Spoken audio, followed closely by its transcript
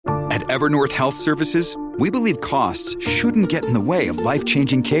At Evernorth Health Services, we believe costs shouldn't get in the way of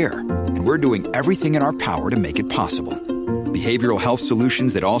life-changing care, and we're doing everything in our power to make it possible. Behavioral health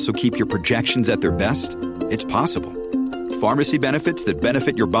solutions that also keep your projections at their best? It's possible. Pharmacy benefits that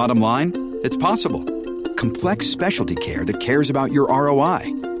benefit your bottom line? It's possible. Complex specialty care that cares about your ROI?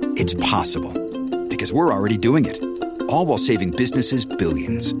 It's possible. Because we're already doing it. All while saving businesses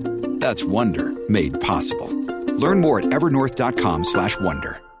billions. That's Wonder made possible. Learn more at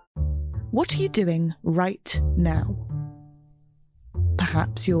evernorth.com/wonder. What are you doing right now?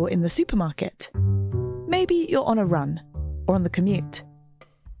 Perhaps you're in the supermarket. Maybe you're on a run or on the commute.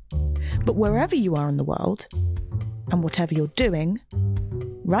 But wherever you are in the world, and whatever you're doing,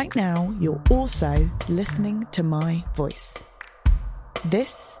 right now you're also listening to my voice.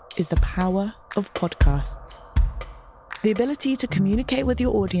 This is the power of podcasts. The ability to communicate with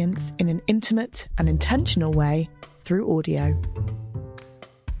your audience in an intimate and intentional way through audio.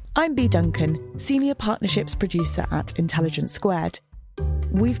 I'm Bea Duncan, Senior Partnerships Producer at Intelligence Squared.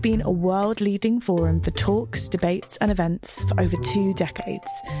 We've been a world-leading forum for talks, debates and events for over 2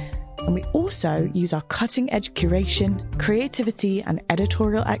 decades. And we also use our cutting-edge curation, creativity and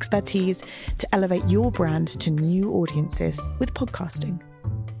editorial expertise to elevate your brand to new audiences with podcasting.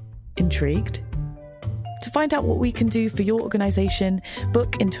 Intrigued? To find out what we can do for your organisation,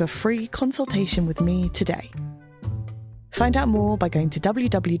 book into a free consultation with me today. Find out more by going to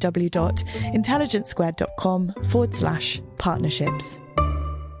www.intelligencesquared.com/partnerships.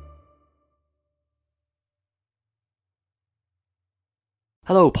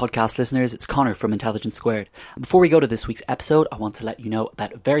 Hello podcast listeners, it's Connor from Intelligence Squared. And before we go to this week's episode, I want to let you know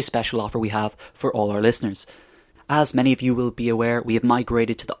about a very special offer we have for all our listeners. As many of you will be aware, we have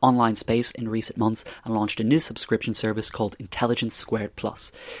migrated to the online space in recent months and launched a new subscription service called Intelligence Squared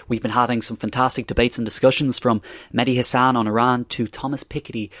Plus. We've been having some fantastic debates and discussions, from Mehdi Hasan on Iran to Thomas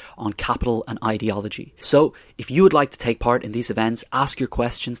Piketty on capital and ideology. So if you would like to take part in these events, ask your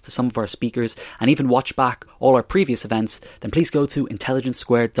questions to some of our speakers and even watch back all our previous events, then please go to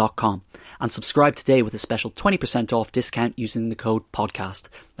intelligencesquared.com and subscribe today with a special 20% off discount using the code PODCAST.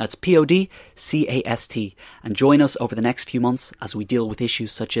 That's PODCAST. And join us over the next few months as we deal with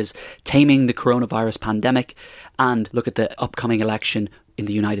issues such as taming the coronavirus pandemic and look at the upcoming election in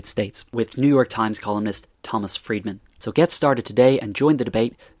the United States with New York Times columnist Thomas Friedman. So get started today and join the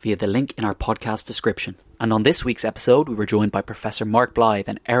debate via the link in our podcast description. And on this week's episode, we were joined by Professor Mark Blythe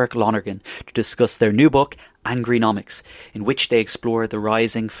and Eric Lonergan to discuss their new book, Angrynomics, in which they explore the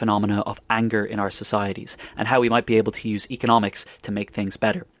rising phenomena of anger in our societies and how we might be able to use economics to make things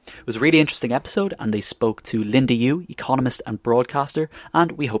better. It was a really interesting episode, and they spoke to Linda Yueh, economist and broadcaster,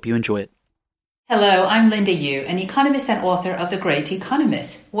 and we hope you enjoy it. Hello, I'm Linda Yueh, an economist and author of The Great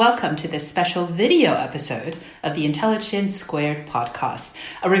Economist. Welcome to this special video episode of the Intelligence Squared podcast.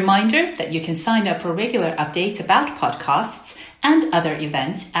 A reminder that you can sign up for regular updates about podcasts and other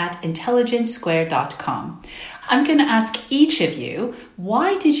events at intelligencesquared.com. I'm going to ask each of you,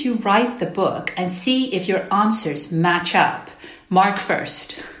 why did you write the book, and see if your answers match up. Mark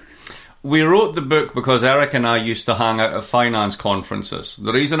first. We wrote the book because Eric and I used to hang out at finance conferences.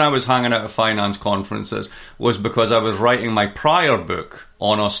 The reason I was hanging out at finance conferences was because I was writing my prior book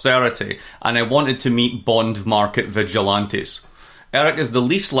on austerity, and I wanted to meet bond market vigilantes. Eric is the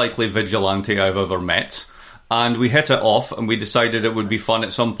least likely vigilante I've ever met, and we hit it off, and we decided it would be fun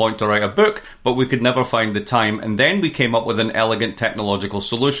at some point to write a book, but we could never find the time, and then we came up with an elegant technological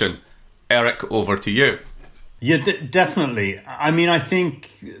solution. Eric, over to you. Yeah, definitely. I mean, I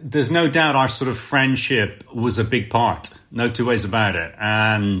think there's no doubt our sort of friendship was a big part. No two ways about it.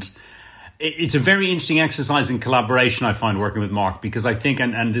 And it's a very interesting exercise in collaboration, I find, working with Mark, because I think,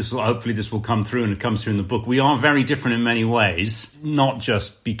 and this will, hopefully this will come through, and it comes through in the book, we are very different in many ways, not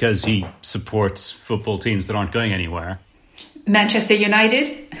just because he supports football teams that aren't going anywhere. Manchester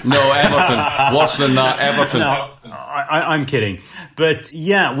United? No, Everton. Worse than that, Everton. No, I'm kidding. But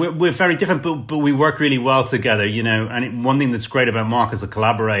yeah, we're very different, but we work really well together, you know. And one thing that's great about Mark as a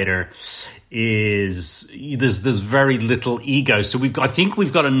collaborator is there's very little ego. So I think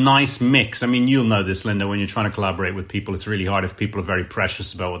we've got a nice mix. I mean, you'll know this, Linda, when you're trying to collaborate with people, it's really hard if people are very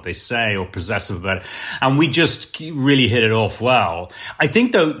precious about what they say or possessive about it. And we just really hit it off well. I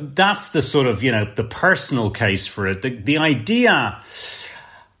think, though, that's the sort of, you know, the personal case for it. The idea,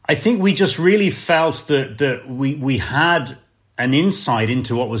 I think we just really felt that we had an insight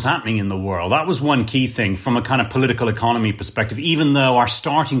into what was happening in the world. That was one key thing from a kind of political economy perspective, even though our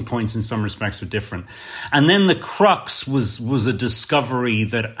starting points in some respects were different. And then the crux was a discovery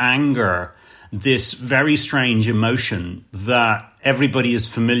that anger, this very strange emotion that everybody is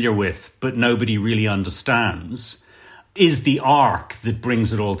familiar with, but nobody really understands, is the arc that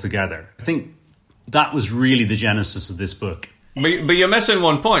brings it all together. I think that was really the genesis of this book. But you're missing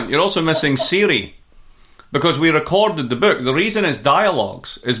one point. You're also missing Siri. Because we recorded the book. The reason it's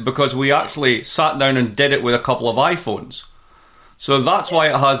dialogues is because we actually sat down and did it with a couple of iPhones. So that's why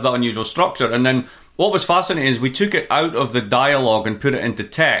it has that unusual structure. And then what was fascinating is we took it out of the dialogue and put it into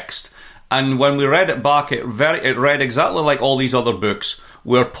text. And when we read it back, it read exactly like all these other books,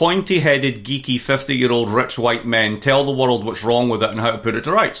 where pointy-headed, geeky, 50-year-old rich white men tell the world what's wrong with it and how to put it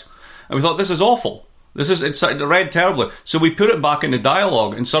to rights. And we thought, this is awful. It read terribly. So we put it back into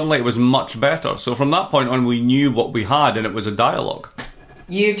dialogue, and suddenly it was much better. So from that point on, we knew what we had, and it was a dialogue.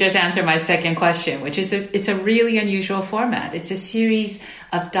 You've just answered my second question, which is it's a really unusual format. It's a series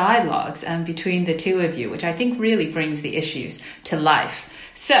of dialogues between the two of you, which I think really brings the issues to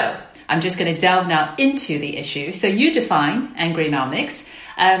life. So I'm just going to delve now into the issue. So you define Angrynomics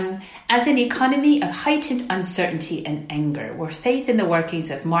as an economy of heightened uncertainty and anger, where faith in the workings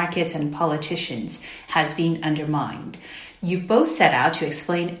of markets and politicians has been undermined. You both set out to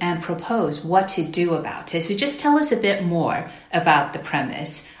explain and propose what to do about it. So just tell us a bit more about the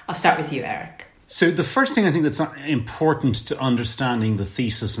premise. I'll start with you, Eric. So the first thing I think that's important to understanding the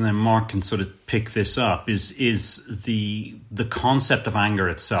thesis, and then Mark can sort of pick this up, is the concept of anger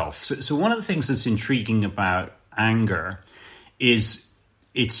itself. So one of the things that's intriguing about anger is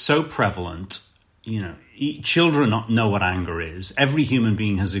it's so prevalent. You know, children know what anger is. Every human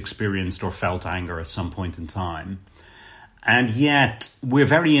being has experienced or felt anger at some point in time. And yet we're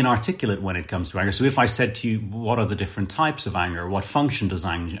very inarticulate when it comes to anger. So if I said to you, what are the different types of anger? What function does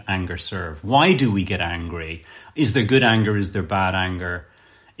anger serve? Why do we get angry? Is there good anger? Is there bad anger?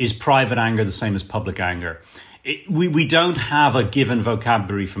 Is private anger the same as public anger? We don't have a given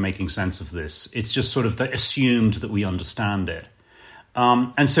vocabulary for making sense of this. It's just sort of assumed that we understand it.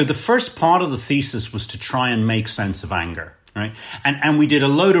 And so the first part of the thesis was to try and make sense of anger. Right. And we did a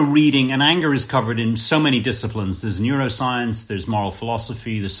load of reading, and anger is covered in so many disciplines. There's neuroscience, there's moral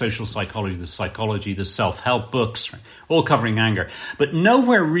philosophy, there's social psychology, there's self-help books, right, all covering anger. But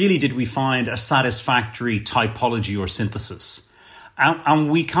nowhere really did we find a satisfactory typology or synthesis. And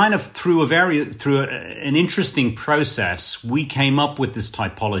we kind of, through an interesting process, we came up with this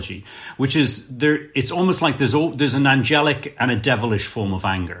typology, which is it's almost like there's an angelic and a devilish form of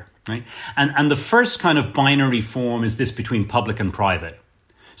anger. Right? And the first kind of binary form is this between public and private.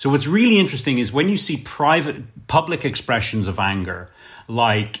 So what's really interesting is when you see public expressions of anger,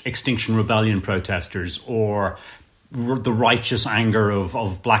 like Extinction Rebellion protesters or the righteous anger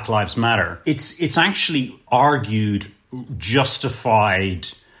of Black Lives Matter, it's actually argued, justified.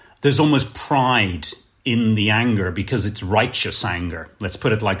 There's almost pride in the anger because it's righteous anger. Let's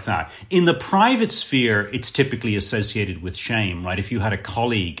put it like that. In the private sphere, it's typically associated with shame, right? If you had a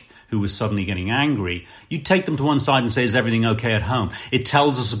colleague who was suddenly getting angry, you'd take them to one side and say, is everything okay at home? It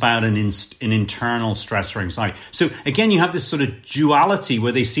tells us about an internal stress or anxiety. So again, you have this sort of duality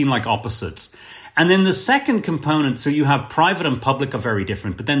where they seem like opposites. And then the second component, so you have private and public are very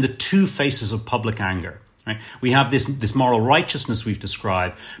different, but then the two faces of public anger. Right? We have this moral righteousness we've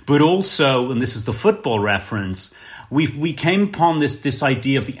described, but also, and this is the football reference, we came upon this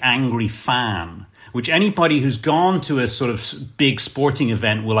idea of the angry fan, which anybody who's gone to a sort of big sporting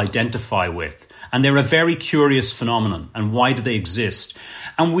event will identify with. And they're a very curious phenomenon. And why do they exist?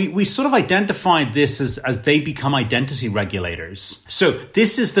 And we sort of identified this as they become identity regulators. So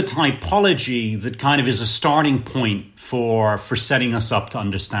this is the typology that kind of is a starting point for setting us up to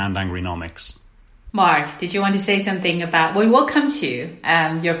understand Angrynomics. Mark, did you want to say something about, well, we'll come to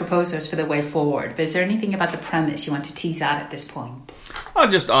your proposals for the way forward, but is there anything about the premise you want to tease out at this point? I'll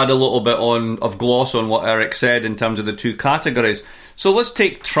just add a little bit of gloss on what Eric said in terms of the two categories. So let's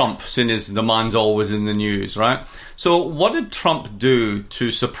take Trump, seeing as the man's always in the news, right? So what did Trump do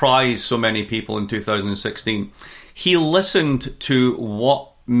to surprise so many people in 2016? He listened to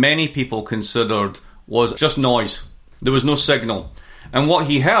what many people considered was just noise. There was no signal. And what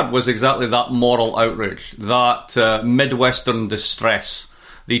he heard was exactly that moral outrage, that Midwestern distress,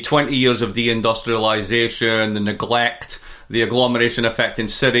 the 20 years of deindustrialization, the neglect, the agglomeration effect in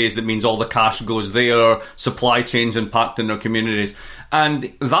cities that means all the cash goes there, supply chains impacting their communities.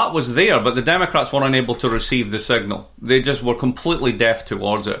 And that was there, but the Democrats were unable to receive the signal. They just were completely deaf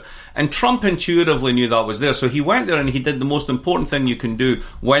towards it. And Trump intuitively knew that was there. So he went there and he did the most important thing you can do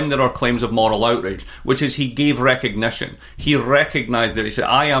when there are claims of moral outrage, which is he gave recognition. He recognized it. He said,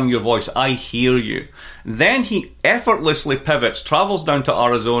 I am your voice. I hear you. Then he effortlessly pivots, travels down to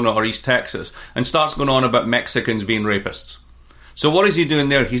Arizona or East Texas and starts going on about Mexicans being rapists. So what is he doing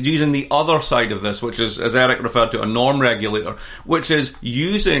there? He's using the other side of this, which is, as Eric referred to, a norm regulator, which is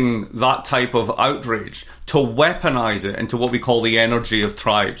using that type of outrage to weaponize it into what we call the energy of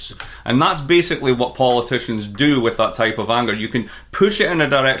tribes. And that's basically what politicians do with that type of anger. You can push it in a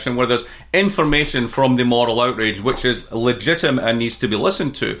direction where there's information from the moral outrage which is legitimate and needs to be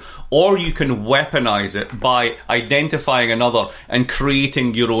listened to, or you can weaponize it by identifying another and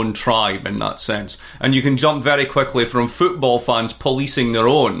creating your own tribe in that sense. And you can jump very quickly from football fans policing their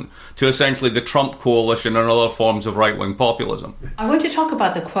own to essentially the Trump coalition and other forms of right-wing populism. I want to talk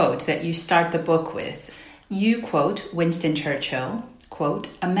about the quote that you start the book with. You quote Winston Churchill, quote,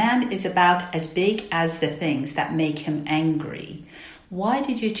 "A man is about as big as the things that make him angry." Why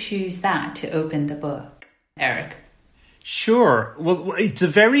did you choose that to open the book, Eric? Sure. Well, it's a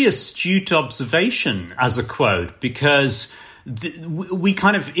very astute observation as a quote, because we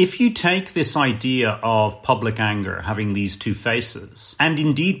kind of, if you take this idea of public anger having these two faces, and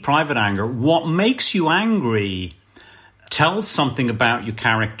indeed private anger, what makes you angry tells something about your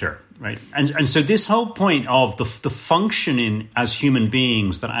character. Right. And so this whole point of the functioning as human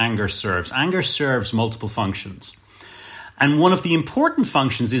beings that anger serves multiple functions. And one of the important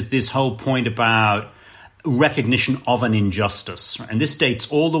functions is this whole point about recognition of an injustice. And this dates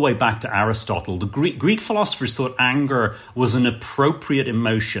all the way back to Aristotle. The Greek philosophers thought anger was an appropriate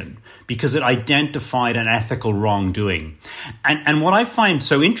emotion because it identified an ethical wrongdoing. And what I find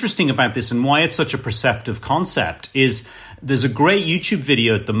so interesting about this and why it's such a perceptive concept is there's a great YouTube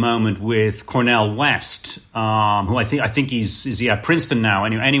video at the moment with Cornel West, who I think he's at Princeton now.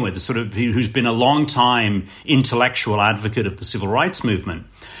 Anyway, the sort of who's been a long time intellectual advocate of the civil rights movement.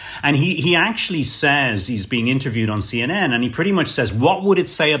 And he actually says, he's being interviewed on CNN, and he pretty much says, what would it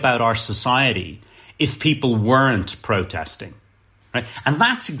say about our society if people weren't protesting? Right? And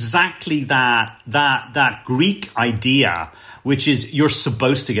that's exactly that Greek idea, which is you're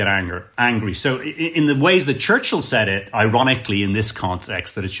supposed to get angry. So in the ways that Churchill said it, ironically in this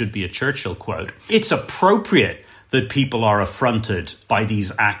context, that it should be a Churchill quote, it's appropriate that people are affronted by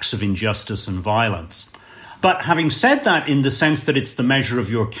these acts of injustice and violence. But having said that, in the sense that it's the measure of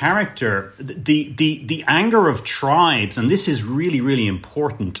your character, the anger of tribes, and this is really, really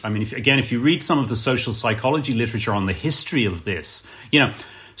important. I mean, if you read some of the social psychology literature on the history of this,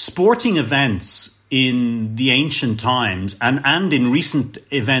 sporting events in the ancient times and in recent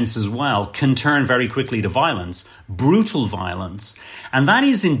events as well can turn very quickly to violence, brutal violence. And that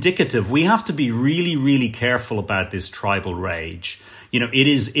is indicative. We have to be really, really careful about this tribal rage.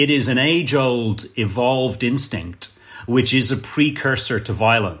 It is an age-old evolved instinct, which is a precursor to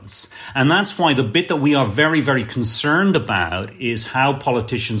violence. And that's why the bit that we are very, very concerned about is how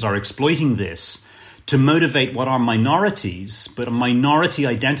politicians are exploiting this to motivate what are minorities, but minority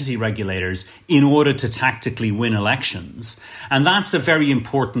identity regulators, in order to tactically win elections. And that's a very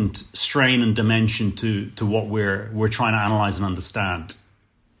important strain and dimension to what we're trying to analyze and understand.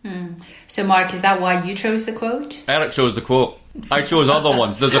 So, Mark, is that why you chose the quote? Eric chose the quote. I chose other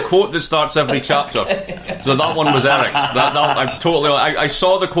ones. There's a quote that starts every chapter. So that one was Eric's. I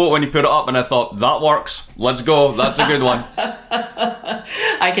saw the quote when he put it up and I thought, that works. Let's go. That's a good one.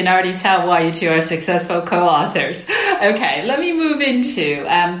 I can already tell why you two are successful co-authors. Okay, let me move into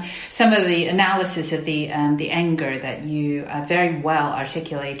some of the analysis of the anger that you very well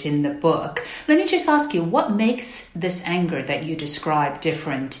articulate in the book. Let me just ask you, what makes this anger that you describe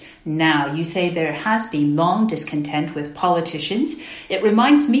different now? You say there has been long discontent with politicians. It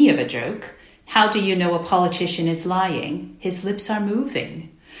reminds me of a joke. How do you know a politician is lying? His lips are moving.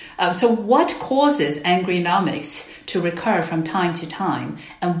 So what causes angrynomics to recur from time to time?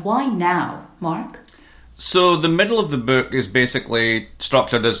 And why now, Mark? So the middle of the book is basically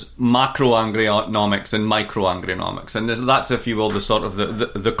structured as macro-angrynomics and micro-angrynomics. And that's, if you will, the sort of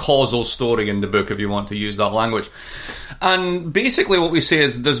the causal story in the book, if you want to use that language. And basically what we say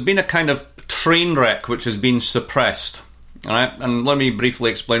is there's been a kind of train wreck which has been suppressed. All right, and let me briefly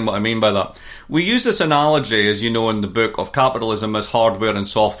explain what I mean by that. We use this analogy, as you know in the book, of capitalism as hardware and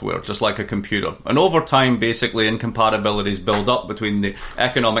software, just like a computer. And over time, basically, incompatibilities build up between the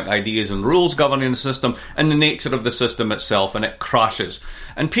economic ideas and rules governing the system and the nature of the system itself, and it crashes.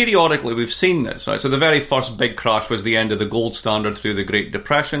 And periodically, we've seen this. Right? So the very first big crash was the end of the gold standard through the Great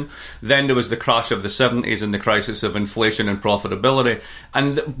Depression. Then there was the crash of the 70s and the crisis of inflation and profitability.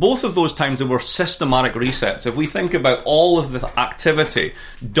 And both of those times, there were systematic resets. If we think about all of the activity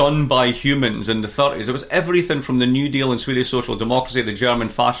done by humans in the 30s, it was everything from the New Deal and Swedish social democracy to German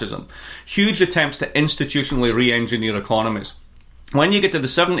fascism. Huge attempts to institutionally re-engineer economies. When you get to the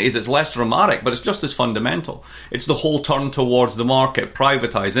 70s, it's less dramatic, but it's just as fundamental. It's the whole turn towards the market,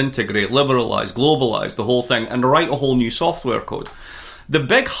 privatise, integrate, liberalise, globalise, the whole thing, and write a whole new software code. The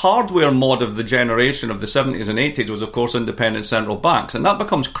big hardware mod of the generation of the 70s and 80s was, of course, independent central banks. And that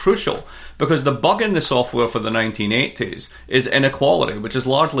becomes crucial because the bug in the software for the 1980s is inequality, which is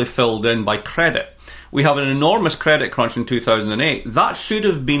largely filled in by credit. We have an enormous credit crunch in 2008. That should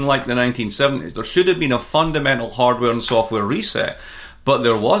have been like the 1970s. There should have been a fundamental hardware and software reset, but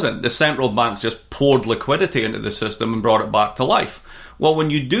there wasn't. The central banks just poured liquidity into the system and brought it back to life. Well, when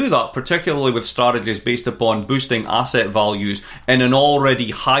you do that, particularly with strategies based upon boosting asset values in an already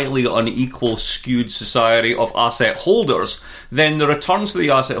highly unequal, skewed society of asset holders, then the returns to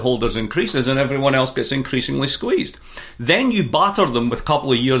the asset holders increases and everyone else gets increasingly squeezed. Then you batter them with a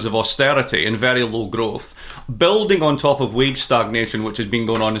couple of years of austerity and very low growth, building on top of wage stagnation, which has been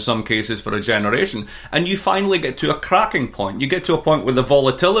going on in some cases for a generation, and you finally get to a cracking point. You get to a point where the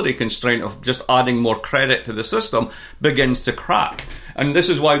volatility constraint of just adding more credit to the system begins to crack. And this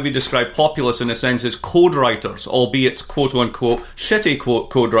is why we describe populists in a sense as code writers, albeit quote-unquote shitty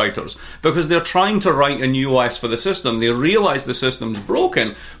code writers, because they're trying to write a new OS for the system. They realise the system's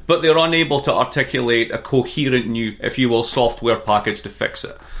broken, but they're unable to articulate a coherent new, if you will, software package to fix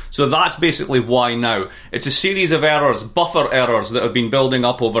it. So that's basically why now. It's a series of errors, buffer errors, that have been building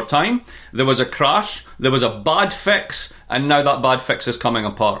up over time. There was a crash, there was a bad fix, and now that bad fix is coming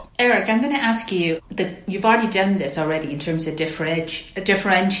apart. Eric, I'm going to ask you, that you've already done this already in terms of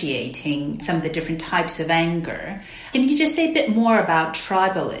differentiating some of the different types of anger. Can you just say a bit more about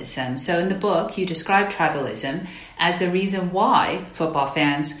tribalism? So in the book, you describe tribalism as the reason why football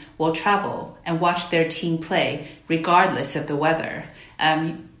fans will travel and watch their team play regardless of the weather.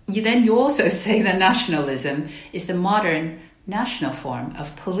 You also say that nationalism is the modern national form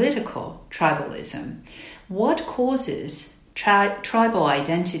of political tribalism. What causes tribal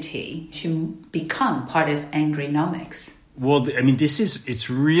identity to become part of Angrynomics? Well, I mean, it's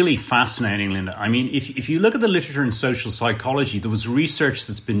really fascinating, Linda. I mean, if you look at the literature in social psychology, there was research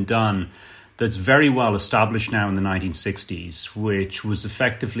that's been done that's very well established now in the 1960s, which was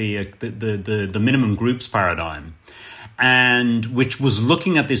effectively the minimum groups paradigm, and which was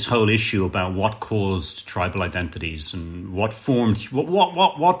looking at this whole issue about what caused tribal identities and what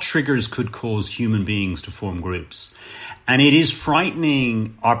triggers could cause human beings to form groups. And it is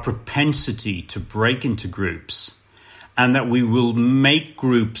frightening, our propensity to break into groups, and that we will make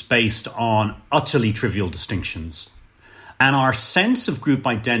groups based on utterly trivial distinctions. And our sense of group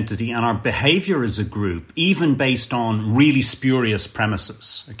identity and our behavior as a group, even based on really spurious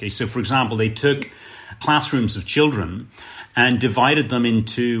premises. Okay, so for example, they took classrooms of children and divided them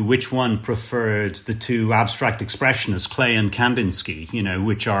into which one preferred the two abstract expressionists, Klee and Kandinsky,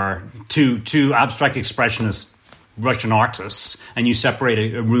 which are two abstract expressionist Russian artists, and you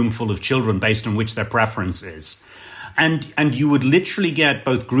separate a room full of children based on which their preference is. And you would literally get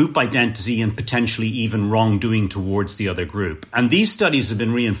both group identity and potentially even wrongdoing towards the other group. And these studies have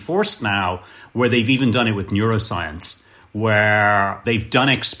been reinforced now, where they've even done it with neuroscience, where they've done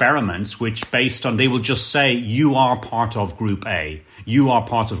experiments which they will just say, you are part of group A, you are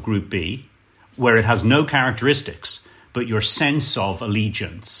part of group B, where it has no characteristics, but your sense of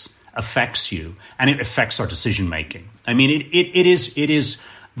allegiance affects you, and it affects our decision making. I mean, it is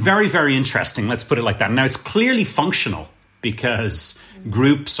very, very interesting, let's put it like that. Now, it's clearly functional because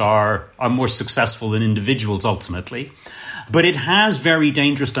groups are more successful than individuals ultimately. But it has very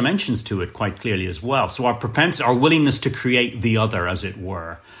dangerous dimensions to it quite clearly as well. So our willingness to create the other, as it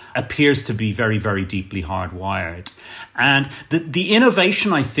were, appears to be very, very deeply hardwired. And the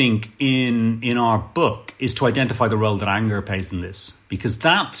innovation, I think, in our book is to identify the role that anger plays in this. Because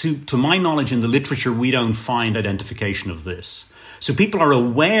that, to my knowledge, in the literature, we don't find identification of this. So people are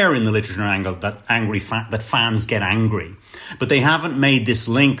aware in the literature angle that that fans get angry, but they haven't made this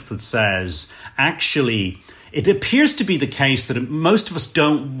link that says, actually, it appears to be the case that most of us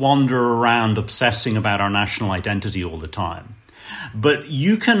don't wander around obsessing about our national identity all the time. But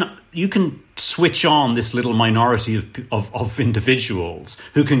you can switch on this little minority of individuals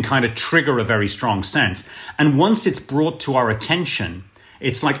who can kind of trigger a very strong sense. And once it's brought to our attention,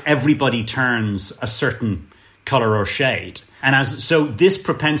 it's like everybody turns a certain color or shade. And so this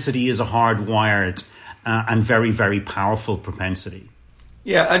propensity is a hardwired and very, very powerful propensity.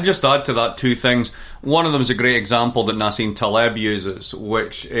 Yeah, I'd just add to that two things. One of them is a great example that Nassim Taleb uses,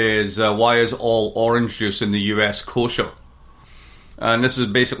 which is why is all orange juice in the US kosher? And this is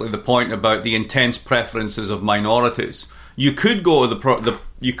basically the point about the intense preferences of minorities. You could go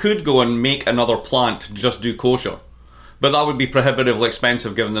and make another plant to just do kosher, but that would be prohibitively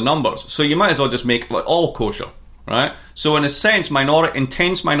expensive given the numbers. So you might as well just make all kosher. right? So in a sense,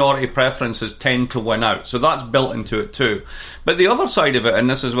 intense minority preferences tend to win out. So that's built into it too. But the other side of it, and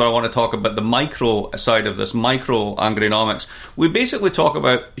this is where I want to talk about the micro side of this, micro Angronomics, we basically talk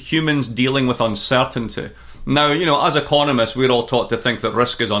about humans dealing with uncertainty. Now, as economists, we're all taught to think that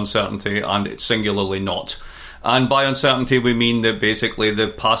risk is uncertainty, and it's singularly not. And by uncertainty, we mean that basically the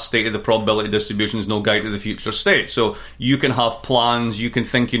past state of the probability distribution is no guide to the future state. So you can have plans, you can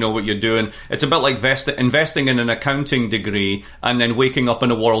think you know what you're doing. It's a bit like investing in an accounting degree and then waking up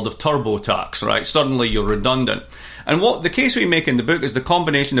in a world of TurboTax, right? Suddenly you're redundant. And what the case we make in the book is the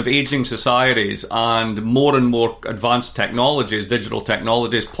combination of aging societies and more advanced technologies, digital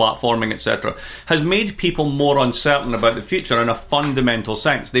technologies, platforming, etc., has made people more uncertain about the future in a fundamental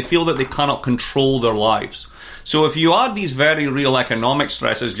sense. They feel that they cannot control their lives. So if you add these very real economic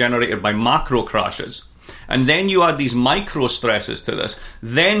stresses generated by macro crashes, and then you add these micro stresses to this,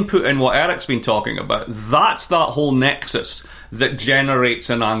 then put in what Eric's been talking about, that's that whole nexus that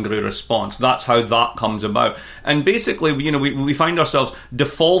generates an angry response. That's how that comes about. And basically, we find ourselves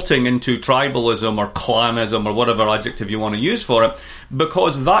defaulting into tribalism or clanism or whatever adjective you want to use for it,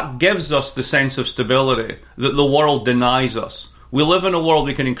 because that gives us the sense of stability that the world denies us. We live in a world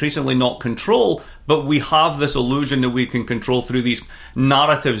we can increasingly not control, but we have this illusion that we can control through these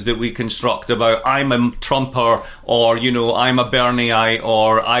narratives that we construct about I'm a Trumper, or, I'm a Bernieite,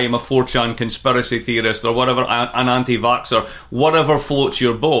 or I am a 4chan conspiracy theorist, or whatever, an anti-vaxxer, whatever floats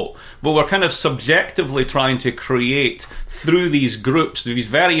your boat. But we're kind of subjectively trying to create, through these groups, these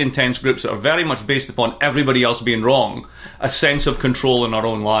very intense groups that are very much based upon everybody else being wrong, a sense of control in our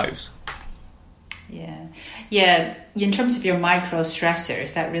own lives. Yeah, in terms of your micro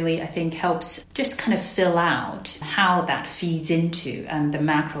stressors, that really, I think, helps just kind of fill out how that feeds into the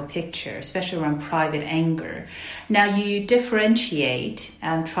macro picture, especially around private anger. Now, you differentiate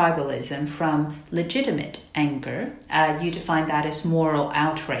tribalism from legitimate anger. You define that as moral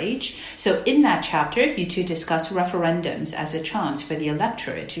outrage. So in that chapter, you two discuss referendums as a chance for the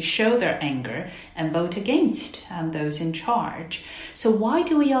electorate to show their anger and vote against those in charge. So why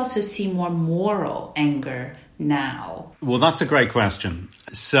do we also see more moral anger now? Well, that's a great question.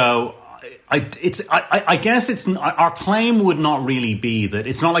 So I guess our claim would not really be that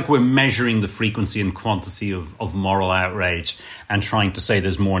it's not like we're measuring the frequency and quantity of moral outrage and trying to say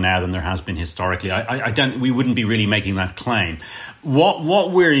there's more now than there has been historically. We wouldn't be really making that claim.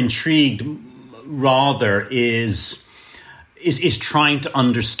 What we're intrigued rather is trying to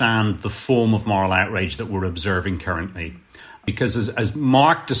understand the form of moral outrage that we're observing currently. Because as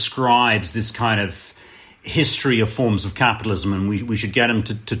Mark describes this kind of history of forms of capitalism, and we should get him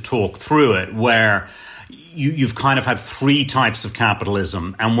to talk through it, where you've kind of had three types of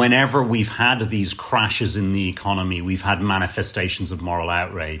capitalism, and whenever we've had these crashes in the economy, we've had manifestations of moral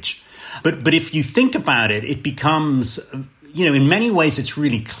outrage. But if you think about it, it becomes, in many ways, it's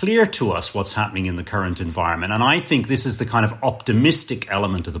really clear to us what's happening in the current environment. And I think this is the kind of optimistic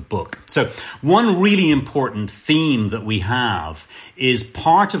element of the book. So one really important theme that we have is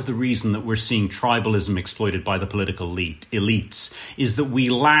part of the reason that we're seeing tribalism exploited by the political elites is that we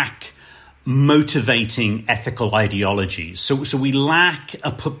lack motivating ethical ideologies. So we lack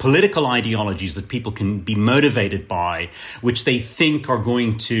political ideologies that people can be motivated by, which they think are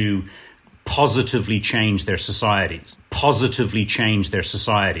going to positively change their societies.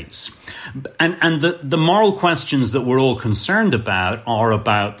 And the moral questions that we're all concerned about are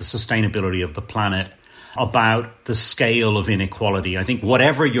about the sustainability of the planet, about the scale of inequality. I think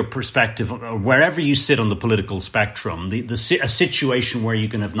whatever your perspective, or wherever you sit on the political spectrum, a situation where you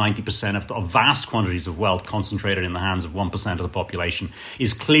can have 90% of vast quantities of wealth concentrated in the hands of 1% of the population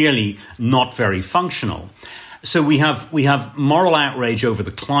is clearly not very functional. So we have moral outrage over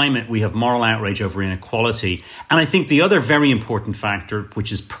the climate, we have moral outrage over inequality, and I think the other very important factor,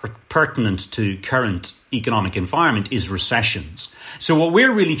 which is pertinent to current economic environment, is recessions. So what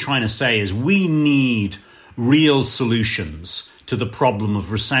we're really trying to say is we need real solutions to the problem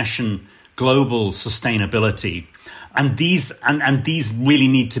of recession, global sustainability, and these really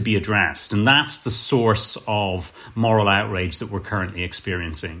need to be addressed, and that's the source of moral outrage that we're currently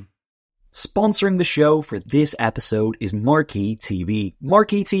experiencing. Sponsoring the show for this episode is Marquee TV.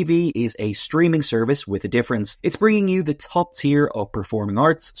 Marquee TV is a streaming service with a difference. It's bringing you the top tier of performing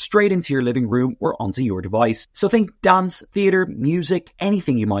arts straight into your living room or onto your device. So think dance, theatre, music,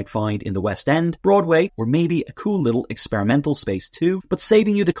 anything you might find in the West End, Broadway, or maybe a cool little experimental space too, but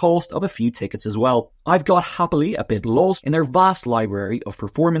saving you the cost of a few tickets as well. I've got happily a bit lost in their vast library of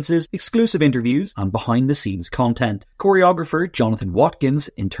performances, exclusive interviews, and behind-the-scenes content. Choreographer Jonathan Watkins'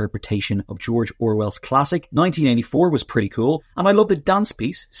 interpretation of George Orwell's classic 1984 was pretty cool, and I love the dance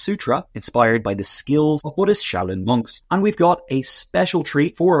piece, Sutra, inspired by the skills of Buddhist Shaolin monks. And we've got a special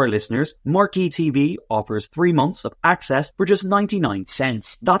treat for our listeners. Marquee TV offers 3 months of access for just 99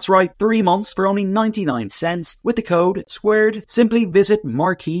 cents. That's right, 3 months for only 99 cents. With the code SQUARED, simply visit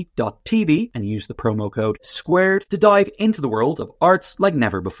marquee.tv and use the promo code SQUARED to dive into the world of arts like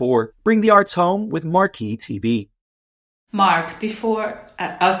never before. Bring the arts home with Marquee TV. Mark, before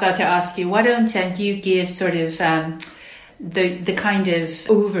I was about to ask you, why don't you give sort of the kind of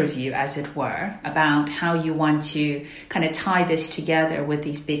overview, as it were, about how you want to kind of tie this together with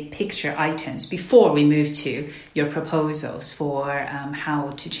these big picture items before we move to your proposals for how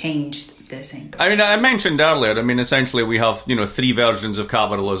to change this thing. I mean, I mentioned earlier, essentially we have, 3 versions of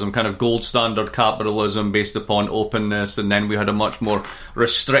capitalism, kind of gold standard capitalism based upon openness, and then we had a much more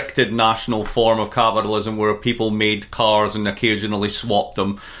restricted national form of capitalism where people made cars and occasionally swapped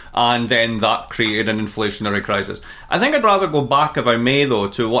them, and then that created an inflationary crisis. I think I'd rather go back, if I may, though,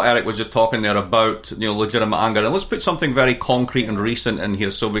 to what Eric was just talking there about, legitimate anger, and let's put something very concrete and recent in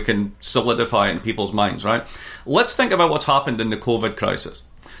here so we can solidify it in people's minds, right? Let's think about what's happened in the COVID crisis.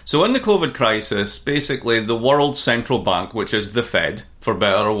 So in the COVID crisis, basically the world's central bank, which is the Fed, for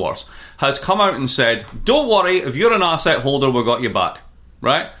better or worse, has come out and said, don't worry, if you're an asset holder, we've got you back,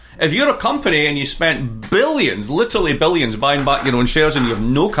 right? If you're a company and you spent billions, literally billions, buying back your own shares and you have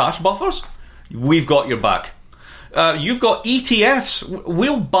no cash buffers, we've got your back. You've got ETFs,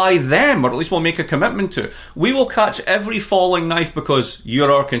 we'll buy them, or at least we'll make a commitment to. We will catch every falling knife because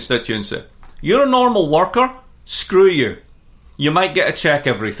you're our constituency. You're a normal worker, screw you. You might get a check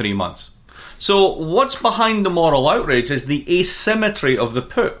every 3 months. So what's behind the moral outrage is the asymmetry of the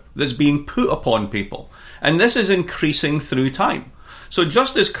put that's being put upon people. And this is increasing through time. So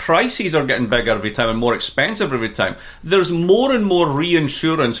just as crises are getting bigger every time and more expensive every time, there's more and more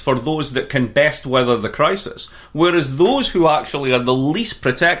reinsurance for those that can best weather the crisis. Whereas those who actually are the least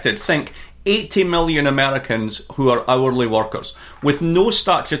protected, think 80 million Americans who are hourly workers with no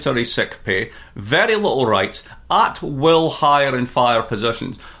statutory sick pay, very little rights, at will hire and fire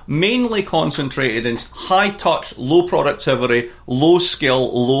positions, mainly concentrated in high touch, low productivity, low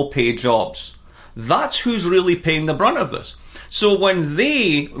skill, low pay jobs. That's who's really paying the brunt of this. So when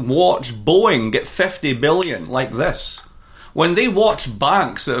they watch Boeing get 50 billion like this, when they watch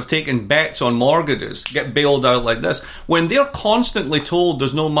banks that have taken bets on mortgages get bailed out like this, when they're constantly told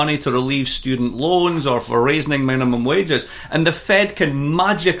there's no money to relieve student loans or for raising minimum wages, and the Fed can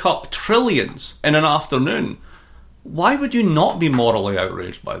magic up trillions in an afternoon, why would you not be morally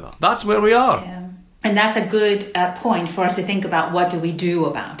outraged by that? That's where we are. Yeah. And that's a good point for us to think about what do we do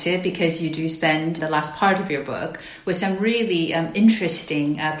about it, because you do spend the last part of your book with some really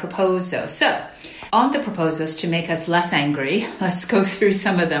interesting proposals. So, on the proposals to make us less angry, let's go through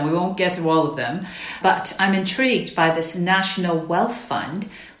some of them. We won't get through all of them. But I'm intrigued by this National Wealth Fund,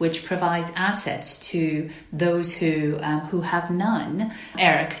 which provides assets to those who have none.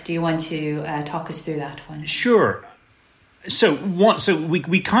 Eric, do you want to talk us through that one? Sure. So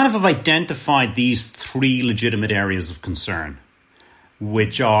we kind of have identified these 3 legitimate areas of concern,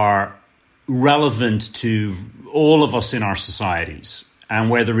 which are relevant to all of us in our societies, and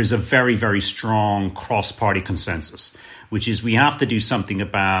where there is a very, very strong cross-party consensus, which is we have to do something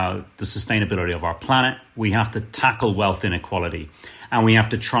about the sustainability of our planet, we have to tackle wealth inequality, and we have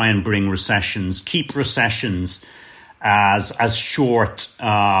to try and bring recessions, keep recessions as short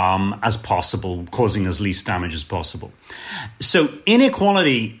as possible, causing as least damage as possible. So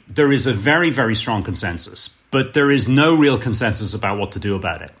inequality, there is a very, very strong consensus, but there is no real consensus about what to do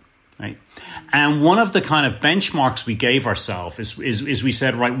about it, right? And one of the kind of benchmarks we gave ourselves is we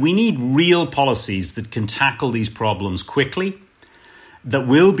said, right, we need real policies that can tackle these problems quickly, that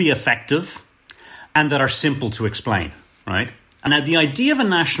will be effective, and that are simple to explain, right? And now the idea of a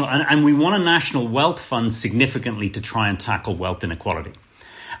national, and we want a national wealth fund significantly to try and tackle wealth inequality.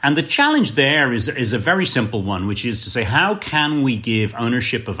 And the challenge there is a very simple one, which is to say, how can we give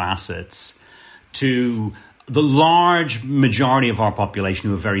ownership of assets to the large majority of our population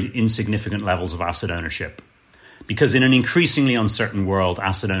who have very insignificant levels of asset ownership? Because in an increasingly uncertain world,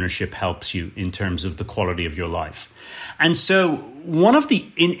 asset ownership helps you in terms of the quality of your life. And so one of the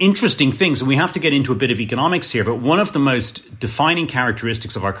interesting things, and we have to get into a bit of economics here, but one of the most defining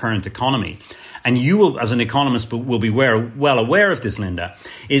characteristics of our current economy, and you will, as an economist, will be well aware of this, Linda,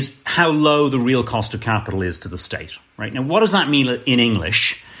 is how low the real cost of capital is to the state. Right? Now, what does that mean in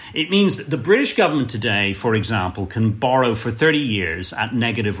English? It means that the British government today, for example, can borrow for 30 years at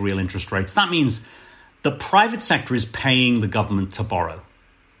negative real interest rates. That means the private sector is paying the government to borrow.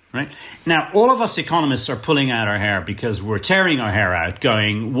 Right? Now, all of us economists are pulling out our hair because we're tearing our hair out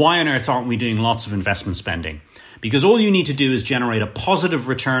going, why on earth aren't we doing lots of investment spending? Because all you need to do is generate a positive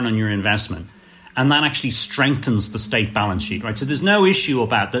return on your investment. And that actually strengthens the state balance sheet, right? So there's no issue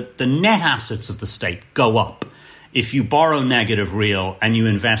about that. The net assets of the state go up if you borrow negative real and you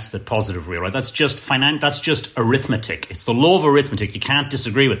invest at positive real, right? That's just that's just arithmetic. It's the law of arithmetic. You can't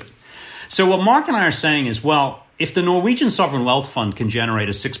disagree with it. So what Mark and I are saying is, well, if the Norwegian Sovereign Wealth Fund can generate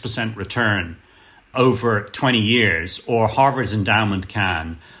a 6% return over 20 years, or Harvard's endowment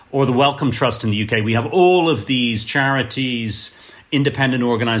can, or the Wellcome Trust in the UK, we have all of these charities, independent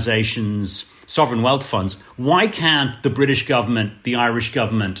organisations, sovereign wealth funds. Why can't the British government, the Irish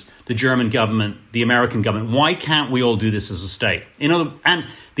government, the German government, the American government, why can't we all do this as a state? And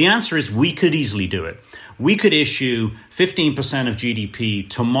the answer is we could easily do it. We could issue 15% of GDP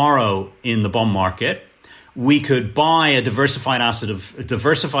tomorrow in the bond market. We could buy a diversified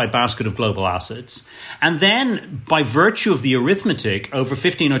basket of global assets. And then by virtue of the arithmetic, over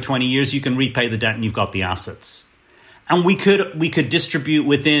 15 or 20 years, you can repay the debt and you've got the assets. And we could distribute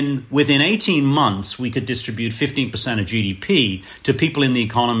within 18 months, we could distribute 15% of GDP to people in the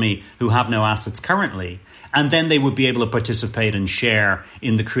economy who have no assets currently. And then they would be able to participate and share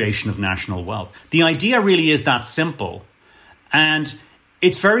in the creation of national wealth. The idea really is that simple. And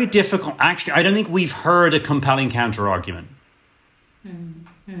it's very difficult. Actually, I don't think we've heard a compelling counter-argument.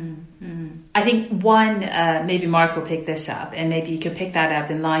 I think one, maybe Mark will pick this up, and maybe you could pick that up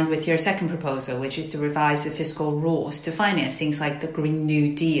in line with your second proposal, which is to revise the fiscal rules to finance things like the Green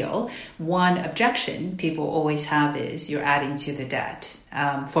New Deal. One objection people always have is you're adding to the debt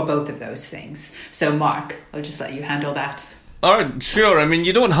for both of those things. So Mark, I'll just let you handle that. All right, sure. I mean,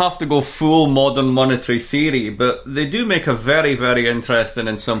 you don't have to go full modern monetary theory, but they do make a very, very interesting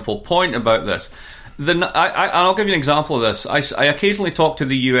and simple point about this. I'll give you an example of this. I occasionally talk to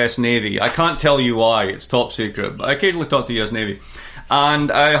the US Navy. I can't tell you why, it's top secret, but I occasionally talk to the US Navy. And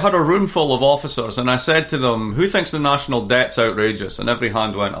I had a room full of officers, and I said to them, who thinks the national debt's outrageous? And every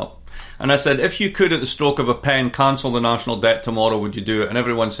hand went up. And I said, if you could, at the stroke of a pen, cancel the national debt tomorrow, would you do it? And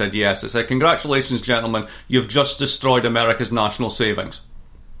everyone said yes. I said, congratulations, gentlemen, you've just destroyed America's national savings.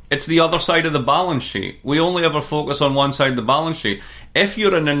 It's the other side of the balance sheet. We only ever focus on one side of the balance sheet. If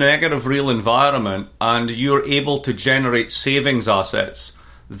you're in a negative real environment and you're able to generate savings assets,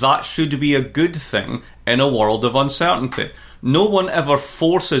 that should be a good thing in a world of uncertainty. No one ever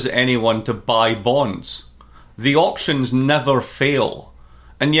forces anyone to buy bonds. The auctions never fail.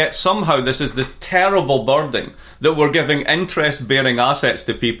 And yet somehow this is this terrible burden that we're giving interest-bearing assets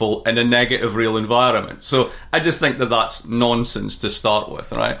to people in a negative real environment. So I just think that that's nonsense to start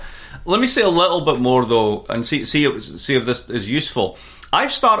with, right? Let me say a little bit more, though, and see if this is useful.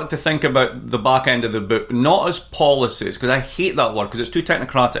 I've started to think about the back end of the book not as policies, because I hate that word because it's too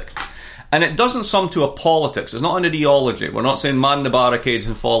technocratic. And it doesn't sum to a politics. It's not an ideology. We're not saying man the barricades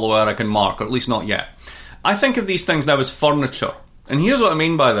and follow Eric and Mark, or at least not yet. I think of these things now as furniture. And here's what I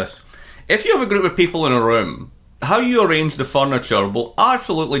mean by this. If you have a group of people in a room, how you arrange the furniture will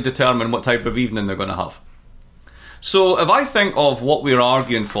absolutely determine what type of evening they're going to have. So if I think of what we're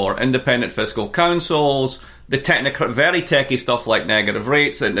arguing for, independent fiscal councils, the very techie stuff like negative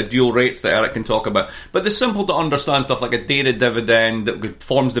rates and the dual rates that Eric can talk about, but the simple to understand stuff like a data dividend that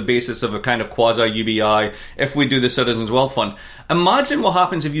forms the basis of a kind of quasi-UBI, if we do the Citizens Wealth Fund. Imagine what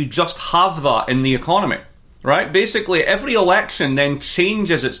happens if you just have that in the economy. Right? Basically, every election then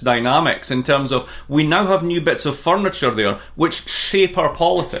changes its dynamics in terms of we now have new bits of furniture there which shape our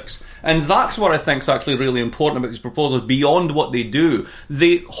politics. And that's what I think is actually really important about these proposals beyond what they do.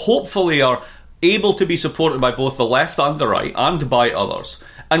 They hopefully are able to be supported by both the left and the right and by others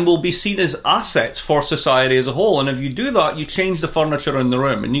and will be seen as assets for society as a whole. And if you do that, you change the furniture in the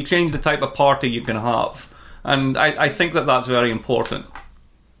room and you change the type of party you can have. And I think that that's very important.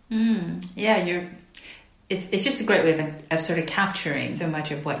 Yeah, It's just a great way of sort of capturing so much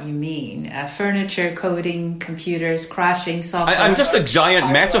of what you mean. Furniture, coding, computers, crashing, software. I'm just a giant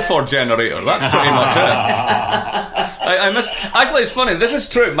hardware. Metaphor generator. That's pretty much it. Actually, it's funny. This is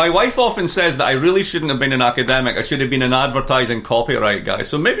true. My wife often says that I really shouldn't have been an academic. I should have been an advertising copyright guy.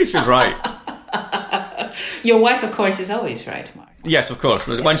 So maybe she's right. Your wife, of course, is always right, Mark. Yes, of course.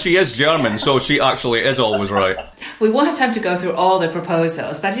 When she is German, so she actually is always right. We won't have time to go through all the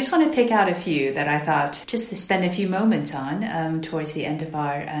proposals, but I just want to pick out a few that I thought just to spend a few moments on towards the end of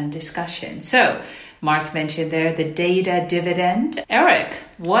our discussion. So, Mark mentioned there the data dividend. Eric,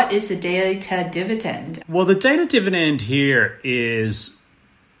 what is the data dividend? Well, the data dividend here is,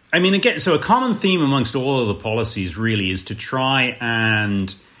 I mean, again, so a common theme amongst all of the policies really is to try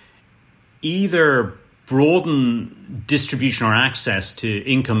and either broaden distribution or access to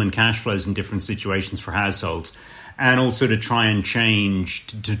income and cash flows in different situations for households, and also to try and change,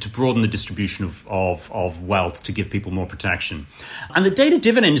 to broaden the distribution of wealth to give people more protection. And the data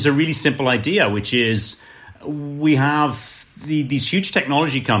dividend is a really simple idea, which is we have these huge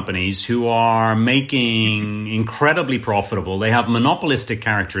technology companies who are making incredibly profitable. They have monopolistic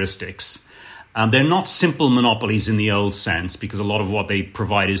characteristics. They're not simple monopolies in the old sense, because a lot of what they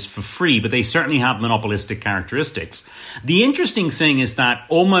provide is for free, but they certainly have monopolistic characteristics. The interesting thing is that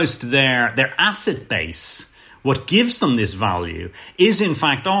almost their asset base, what gives them this value, is in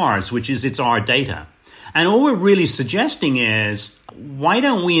fact ours, which is it's our data. And all we're really suggesting is, why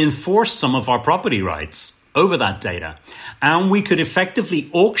don't we enforce some of our property rights over that data? And we could effectively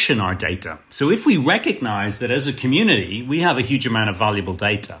auction our data. So if we recognize that as a community, we have a huge amount of valuable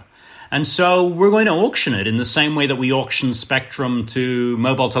data, and so we're going to auction it in the same way that we auction spectrum to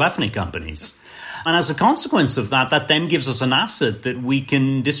mobile telephony companies. And as a consequence of that, that then gives us an asset that we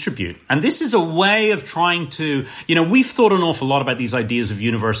can distribute. And this is a way of trying to, we've thought an awful lot about these ideas of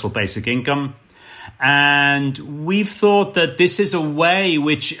universal basic income. And we've thought that this is a way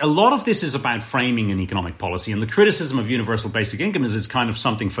which a lot of this is about framing an economic policy. And the criticism of universal basic income is it's kind of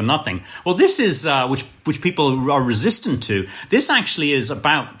something for nothing. Well, this is, which people are resistant to. This actually is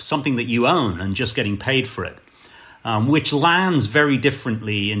about something that you own and just getting paid for it. Which lands very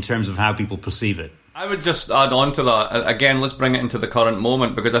differently in terms of how people perceive it. I would just add on to that. Again, let's bring it into the current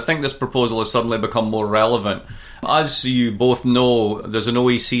moment, because I think this proposal has suddenly become more relevant. As you both know, there's an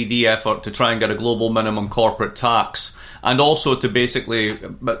OECD effort to try and get a global minimum corporate tax, and also to basically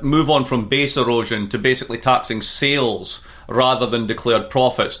move on from base erosion to basically taxing sales rather than declared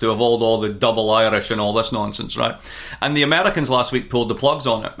profits, to avoid all the double Irish and all this nonsense, right? And the Americans last week pulled the plugs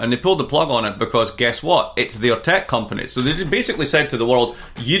on it. And they pulled the plug on it because, guess what? It's their tech companies. So they just basically said to the world,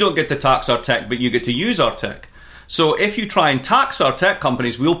 you don't get to tax our tech, but you get to use our tech. So if you try and tax our tech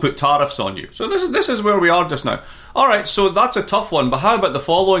companies, we'll put tariffs on you. So this is where we are just now. All right, so that's a tough one. But how about the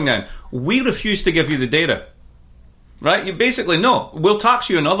following then? We refuse to give you the data. Right? You basically, no, we'll tax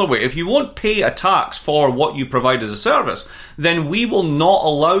you another way. If you won't pay a tax for what you provide as a service, then we will not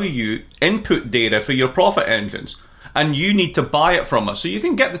allow you input data for your profit engines. And you need to buy it from us. So you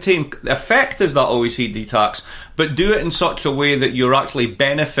can get the same effect as that OECD tax, but do it in such a way that you're actually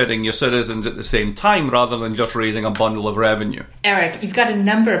benefiting your citizens at the same time, rather than just raising a bundle of revenue. Eric, you've got a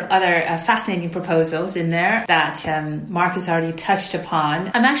number of other fascinating proposals in there that Mark has already touched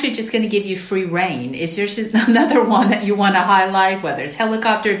upon. I'm actually just going to give you free rein. Is there another one that you want to highlight, whether it's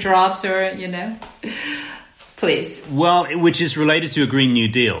helicopter drops or, please? Well, which is related to a Green New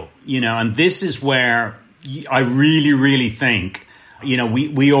Deal, and this is where I really, really think,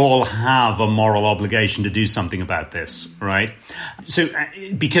 we all have a moral obligation to do something about this, right? So,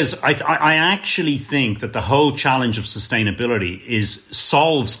 because I actually think that the whole challenge of sustainability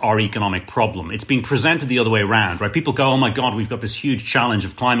solves our economic problem. It's being presented the other way around, right? People go, oh my God, we've got this huge challenge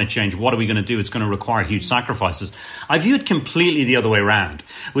of climate change. What are we going to do? It's going to require huge sacrifices. I view it completely the other way around,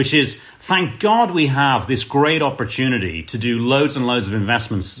 which is, thank God we have this great opportunity to do loads and loads of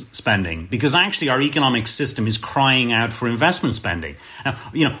investment spending, because actually our economic system is crying out for investment spending. Now,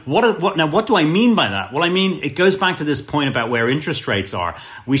 what do I mean by that? Well, I mean, it goes back to this point about where interest rates are.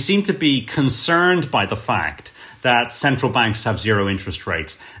 We seem to be concerned by the fact that central banks have zero interest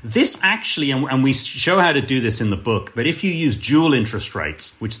rates. This actually, and we show how to do this in the book, but if you use dual interest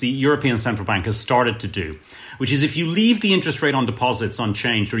rates, which the European Central Bank has started to do, which is if you leave the interest rate on deposits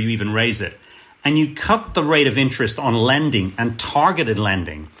unchanged or you even raise it, and you cut the rate of interest on lending and targeted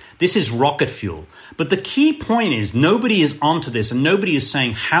lending, this is rocket fuel. But the key point is nobody is onto this, and nobody is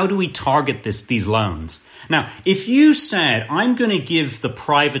saying, how do we target these loans? Now, if you said, I'm going to give the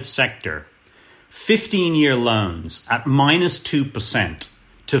private sector 15-year loans at -2%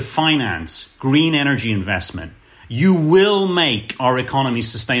 to finance green energy investment, you will make our economy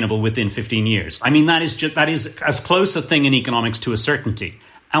sustainable within 15 years. I mean, that is as close a thing in economics to a certainty,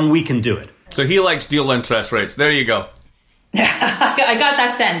 and we can do it. So he likes dual interest rates. There you go. I got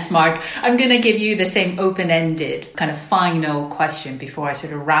that sense, Mark. I'm going to give you the same open-ended kind of final question before I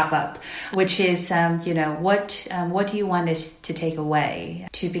sort of wrap up, which is, what do you want us to take away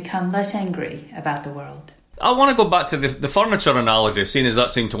to become less angry about the world? I want to go back to the furniture analogy, seeing as that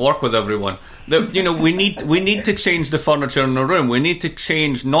seemed to work with everyone. That, we need to change the furniture in the room. We need to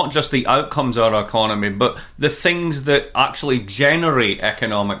change not just the outcomes of our economy, but the things that actually generate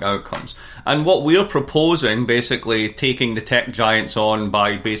economic outcomes. And what we're proposing, basically taking the tech giants on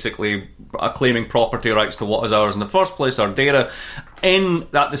by basically claiming property rights to what is ours in the first place, our data,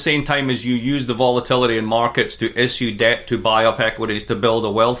 at the same time as you use the volatility in markets to issue debt, to buy up equities, to build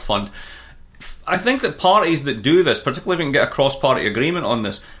a wealth fund. I think that parties that do this, particularly if we can get a cross-party agreement on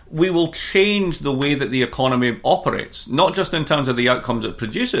this, we will change the way that the economy operates, not just in terms of the outcomes it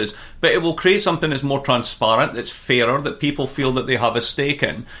produces, but it will create something that's more transparent, that's fairer, that people feel that they have a stake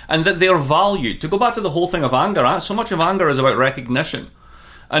in, and that they're valued. To go back to the whole thing of anger, so much of anger is about recognition.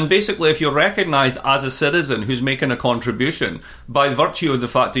 And basically, if you're recognised as a citizen who's making a contribution, by virtue of the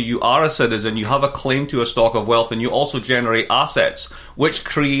fact that you are a citizen, you have a claim to a stock of wealth, and you also generate assets which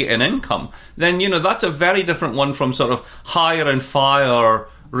create an income, then, that's a very different one from sort of hire and fire,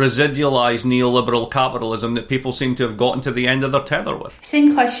 residualised neoliberal capitalism that people seem to have gotten to the end of their tether with.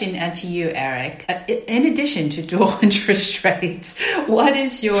 Same question to you, Eric. In addition to dual interest rates, what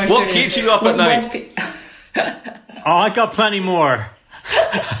is your What keeps you up at night? I got plenty more.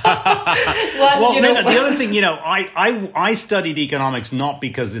 The other thing, I studied economics not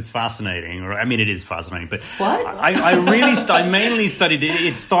because it's fascinating, it is fascinating, but what? I mainly studied it.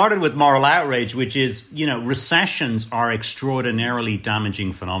 It started with moral outrage, which is, recessions are extraordinarily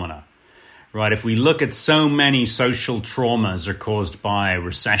damaging phenomena. Right, if we look at so many social traumas are caused by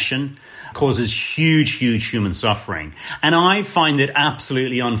recession, causes huge human suffering. And I find it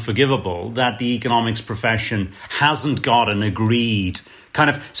absolutely unforgivable that the economics profession hasn't got an agreed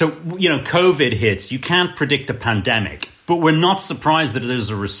COVID hits. You can't predict a pandemic, but we're not surprised that there's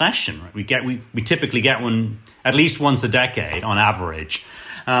a recession. Right? We typically get one at least once a decade on average.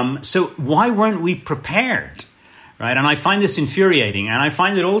 So why weren't we prepared? Right? And I find this infuriating. And I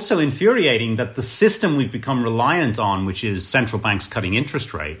find it also infuriating that the system we've become reliant on, which is central banks cutting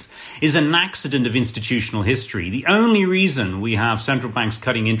interest rates, is an accident of institutional history. The only reason we have central banks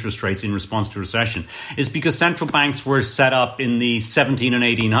cutting interest rates in response to recession is because central banks were set up in the 17 and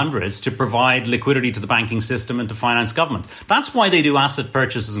 1800s to provide liquidity to the banking system and to finance government. That's why they do asset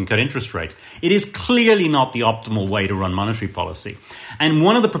purchases and cut interest rates. It is clearly not the optimal way to run monetary policy. And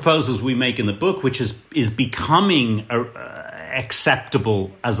one of the proposals we make in the book, which is becoming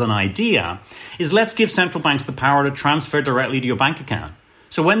acceptable as an idea, is let's give central banks the power to transfer directly to your bank account.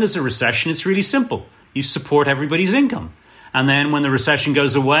 So when there's a recession, it's really simple. You support everybody's income. And then when the recession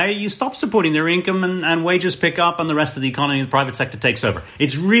goes away, you stop supporting their income and wages pick up and the rest of the economy, the private sector takes over.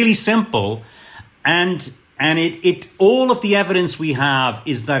 It's really simple. And it all of the evidence we have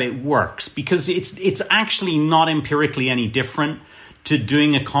is that it works because it's actually not empirically any different to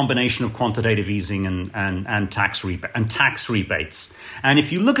doing a combination of quantitative easing and tax rebates. And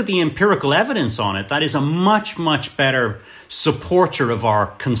if you look at the empirical evidence on it, that is a much, much better supporter of our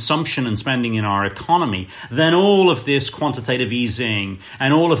consumption and spending in our economy than all of this quantitative easing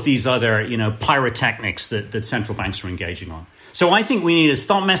and all of these other, pyrotechnics that central banks are engaging on. So I think we need to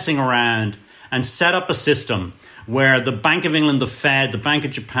stop messing around and set up a system where the Bank of England, the Fed, the Bank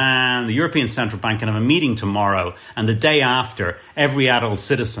of Japan, the European Central Bank can have a meeting tomorrow, and the day after, every adult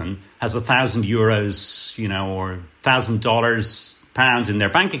citizen has €1,000, or $1,000 pounds in their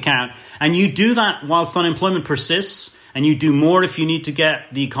bank account, and you do that whilst unemployment persists, and you do more if you need to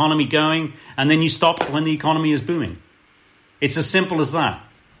get the economy going, and then you stop when the economy is booming. It's as simple as that.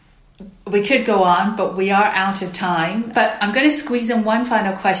 We could go on, but we are out of time. But I'm going to squeeze in one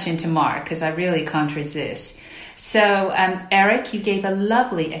final question to Mark, because I really can't resist. So, Eric, you gave a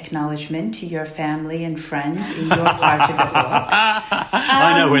lovely acknowledgement to your family and friends in your part of the book.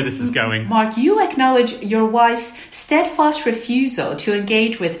 I know where this is going. Mark, you acknowledge your wife's steadfast refusal to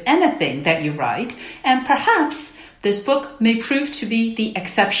engage with anything that you write, and perhaps this book may prove to be the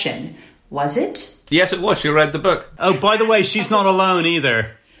exception. Was it? Yes, it was. She read the book. Oh, by the way, she's not alone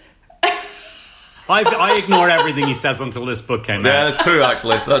either. I ignore everything he says until this book came out. Yeah, that's true,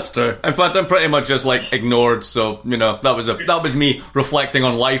 actually. That's true. In fact, I'm pretty much just ignored. So, that was me reflecting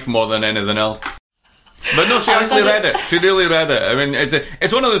on life more than anything else. But no, she actually read it. She really read it. I mean,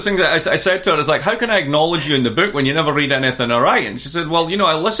 it's one of those things that I said to her, it's like, how can I acknowledge you in the book when you never read anything I write? And she said, well,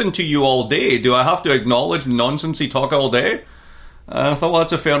 I listen to you all day. Do I have to acknowledge the nonsense you talk all day? And I thought, well,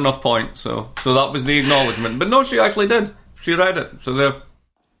 that's a fair enough point. So that was the acknowledgement. But no, she actually did. She read it. So there.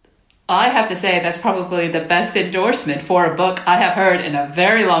 I have to say that's probably the best endorsement for a book I have heard in a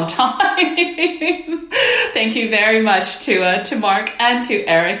very long time. Thank you very much to Mark and to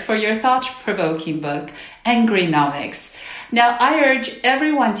Eric for your thought-provoking book, Angrynomics. Now, I urge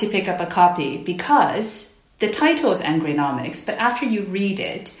everyone to pick up a copy because the title is Angrynomics, but after you read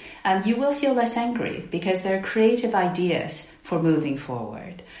it, you will feel less angry because there are creative ideas for moving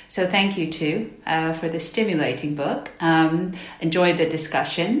forward. So thank you too for the stimulating book. Enjoyed the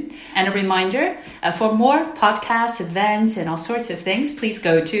discussion. And a reminder, for more podcasts, events, and all sorts of things, please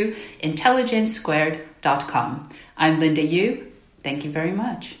go to intelligencesquared.com. I'm Linda Yu. Thank you very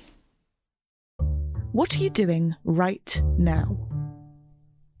much. What are you doing right now?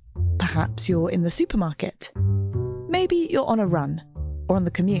 Perhaps you're in the supermarket. Maybe you're on a run or on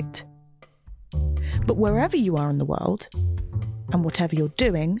the commute. But wherever you are in the world, and whatever you're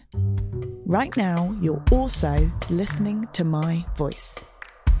doing, right now you're also listening to my voice.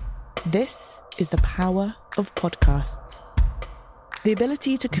 This is the power of podcasts. The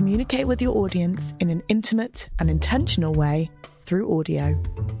ability to communicate with your audience in an intimate and intentional way through audio.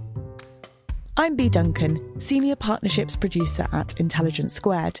 I'm Bea Duncan, Senior Partnerships Producer at Intelligence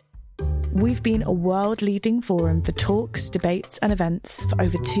Squared. We've been a world-leading forum for talks, debates and events for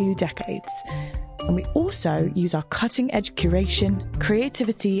over 2 decades. And we also use our cutting-edge curation,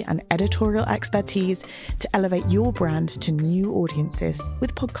 creativity and editorial expertise to elevate your brand to new audiences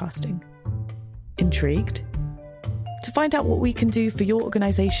with podcasting. Intrigued? To find out what we can do for your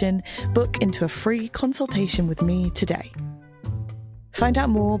organisation, book into a free consultation with me today. Find out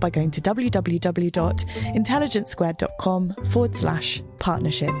more by going to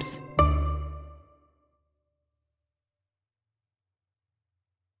www.intelligencesquared.com/partnerships.